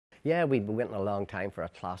Yeah, we've been waiting a long time for a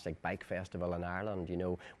classic bike festival in Ireland. You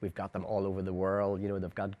know, we've got them all over the world. You know,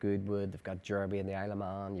 they've got Goodwood, they've got Derby in the Isle of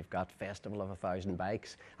Man, you've got Festival of 1,000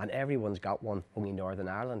 Bikes, and everyone's got one, only Northern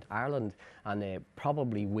Ireland. And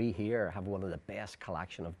probably we here have one of the best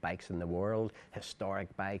collection of bikes in the world.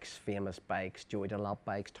 Historic bikes, famous bikes, Joey Dunlop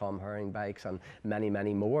bikes, Tom Herring bikes, and many,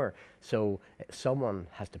 many more. So someone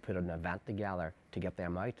has to put an event together to get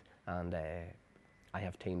them out, and I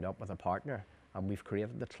have teamed up with a partner, and we've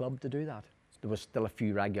created the club to do that. There was still a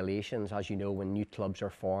few regulations, as you know, when new clubs are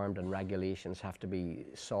formed and regulations have to be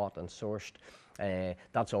sought and sourced.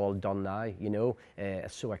 That's all done now, you know.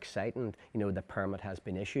 It's so exciting, you know, the permit has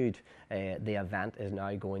been issued. The event is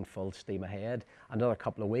now going full steam ahead. Another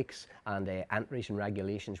couple of weeks and entries and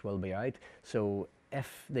regulations will be out. So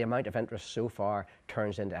if the amount of interest so far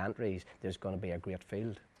turns into entries, there's going to be a great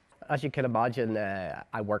field. As you can imagine,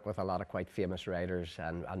 I work with a lot of quite famous riders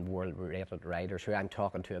and world-rated riders who I'm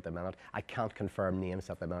talking to at the minute. I can't confirm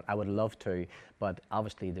names at the minute. I would love to, but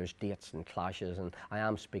obviously there's dates and clashes, and I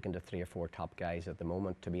am speaking to 3 or 4 top guys at the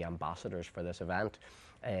moment to be ambassadors for this event.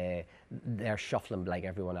 They're shuffling like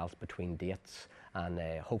everyone else between dates, and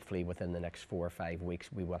hopefully within the next 4 or 5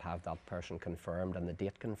 weeks we will have that person confirmed and the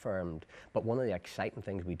date confirmed. But one of the exciting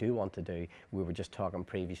things we do want to do, we were just talking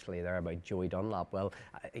previously there about Joey Dunlop. Well,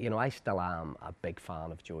 you know, I still am a big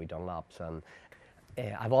fan of Joey Dunlop's, and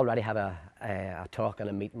I've already had a talk and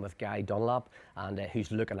a meeting with Guy Dunlop, and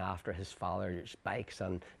who's looking after his father's bikes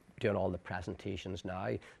and doing all the presentations now.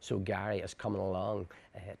 So Gary is coming along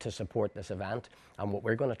to support this event, and what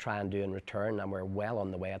we're going to try and do in return, and we're well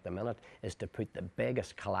on the way at the minute, is to put the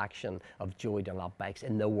biggest collection of Joey Dunlop bikes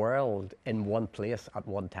in the world in one place at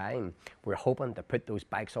one time. We're hoping to put those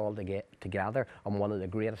bikes all together on one of the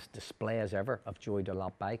greatest displays ever of Joey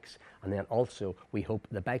Dunlop bikes, and then also we hope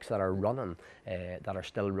the bikes that are running, that are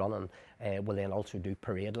still running, will then also do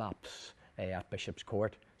parade laps at Bishop's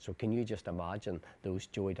Court. So can you just imagine those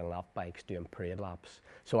Joey Dunlop bikes doing parade laps?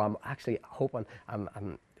 So I'm actually hoping,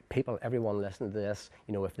 people, everyone listening to this,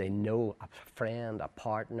 you know, if they know a friend, a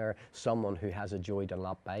partner, someone who has a Joey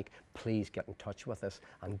Dunlop bike, please get in touch with us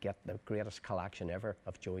and get the greatest collection ever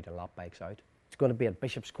of Joey Dunlop bikes out. It's going to be at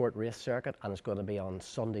Bishop's Court Race Circuit, and it's going to be on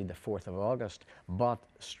Sunday the 4th of August, but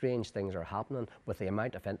strange things are happening with the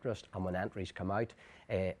amount of interest, and when entries come out,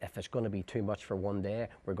 if it's going to be too much for one day,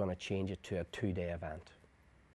 we're going to change it to a 2-day event.